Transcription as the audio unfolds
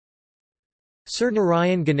Sir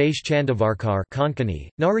Narayan Ganesh Chandavarkar Konkani,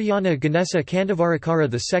 Narayana Ganesa Chandavarkara,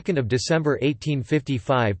 the 2nd of December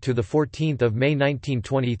 1855 to the 14th of May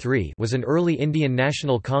 1923, was an early Indian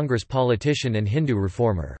National Congress politician and Hindu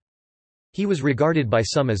reformer. He was regarded by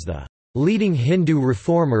some as the leading Hindu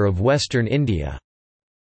reformer of Western India.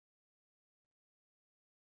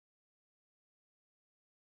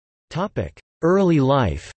 Topic: Early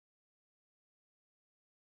life.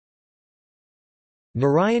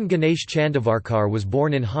 Narayan Ganesh Chandavarkar was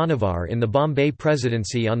born in Honavar in the Bombay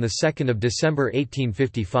Presidency on 2 December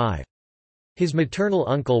 1855. His maternal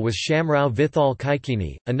uncle was Shamrao Vithal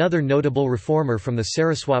Kaikini, another notable reformer from the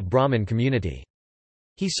Saraswat Brahmin community.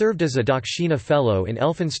 He served as a Dakshina Fellow in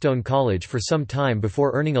Elphinstone College for some time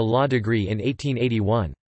before earning a law degree in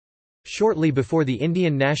 1881. Shortly before the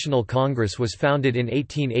Indian National Congress was founded in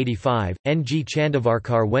 1885, N. G.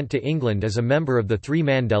 Chandavarkar went to England as a member of the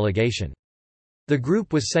three-man delegation. The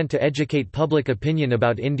group was sent to educate public opinion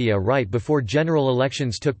about India right before general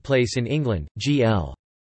elections took place in England. G. L.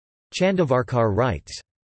 Chandavarkar writes.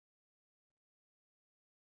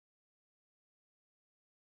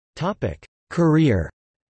 Career.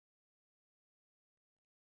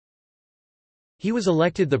 He was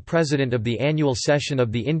elected the president of the annual session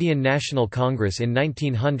of the Indian National Congress in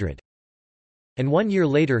 1900, and 1 year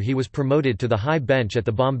later he was promoted to the high bench at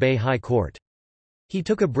the Bombay High Court. He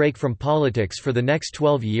took a break from politics for the next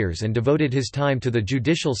 12 years and devoted his time to the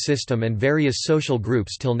judicial system and various social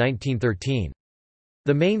groups till 1913.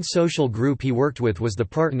 The main social group he worked with was the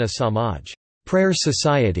Prarthana Samaj, Prayer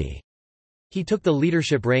Society. He took the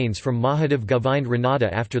leadership reins from Mahadev Govind Ranade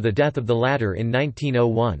after the death of the latter in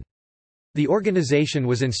 1901. The organization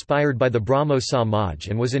was inspired by the Brahmo Samaj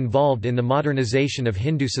and was involved in the modernization of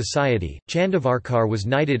Hindu society. Chandavarkar was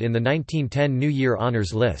knighted in the 1910 New Year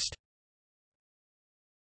Honours List.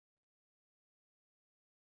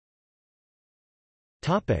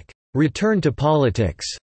 Return to politics.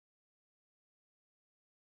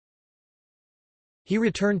 He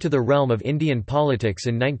returned to the realm of Indian politics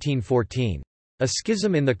in 1914. A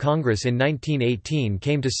schism in the Congress in 1918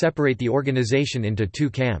 came to separate the organisation into two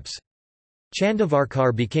camps.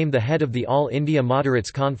 Chandavarkar became the head of the All India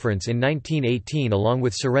Moderates Conference in 1918 along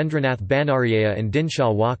with Surendranath Banaraya and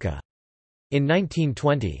Dinshaw Waka. In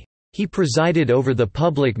 1920, he presided over the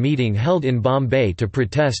public meeting held in Bombay to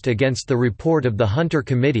protest against the report of the Hunter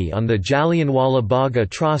Committee on the Jallianwala Bagh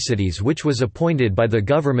atrocities, which was appointed by the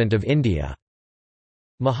Government of India.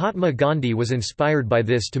 Mahatma Gandhi was inspired by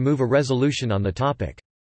this to move a resolution on the topic.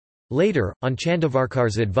 Later, on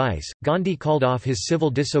Chandavarkar's advice, Gandhi called off his civil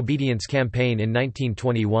disobedience campaign in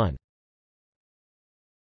 1921.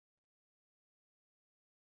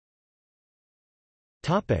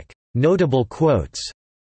 Notable quotes.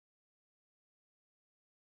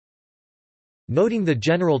 Noting the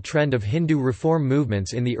general trend of Hindu reform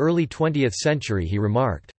movements in the early 20th century, he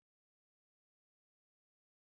remarked,